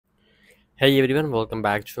Hey everyone, welcome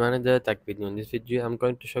back to another tech video. In this video, I'm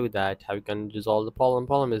going to show you that how you can resolve the problem.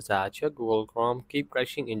 Problem is that your Google Chrome keep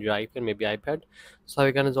crashing in your iPhone, maybe iPad. So how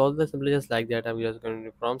you can resolve this simply just like that. I'm just going to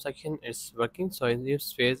the Chrome section. It's working. So in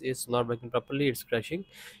this phase, it's not working properly. It's crashing.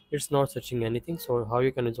 It's not searching anything. So how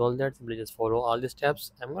you can resolve that? Simply just follow all the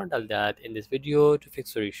steps. I'm going to tell that in this video to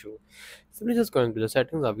fix your issue. Simply just going to the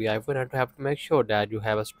settings of your iPhone and have to make sure that you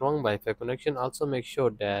have a strong Wi-Fi connection. Also make sure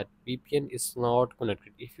that VPN is not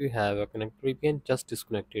connected. If you have a connected VPN, just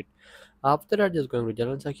disconnect it. After that, just going to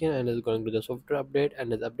general section and just going to the software update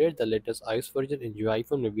and just update the latest iOS version in your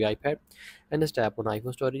iPhone, maybe iPad, and just tap on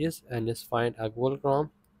iPhone storages and just find a Google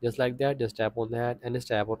Chrome. Just like that, just tap on that and just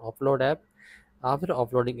tap on upload app. After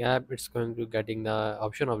uploading app, it's going to getting the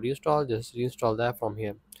option of reinstall. Just reinstall that from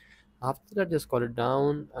here. After that, just scroll it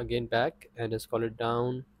down again back and just scroll it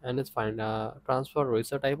down and just find a transfer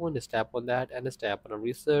reset icon. Just tap on that and just tap on a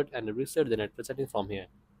reset and reset the network setting from here.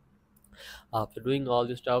 After doing all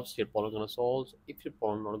these steps, your problem gonna solve. If your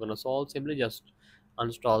problem not gonna solve, simply just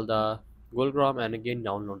uninstall the Google Chrome and again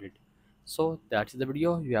download it. So that's the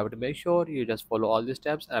video. You have to make sure you just follow all these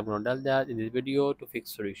steps. I'm gonna tell that in this video to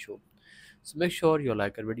fix your issue. So make sure you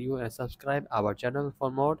like our video and subscribe our channel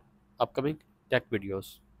for more upcoming tech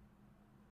videos.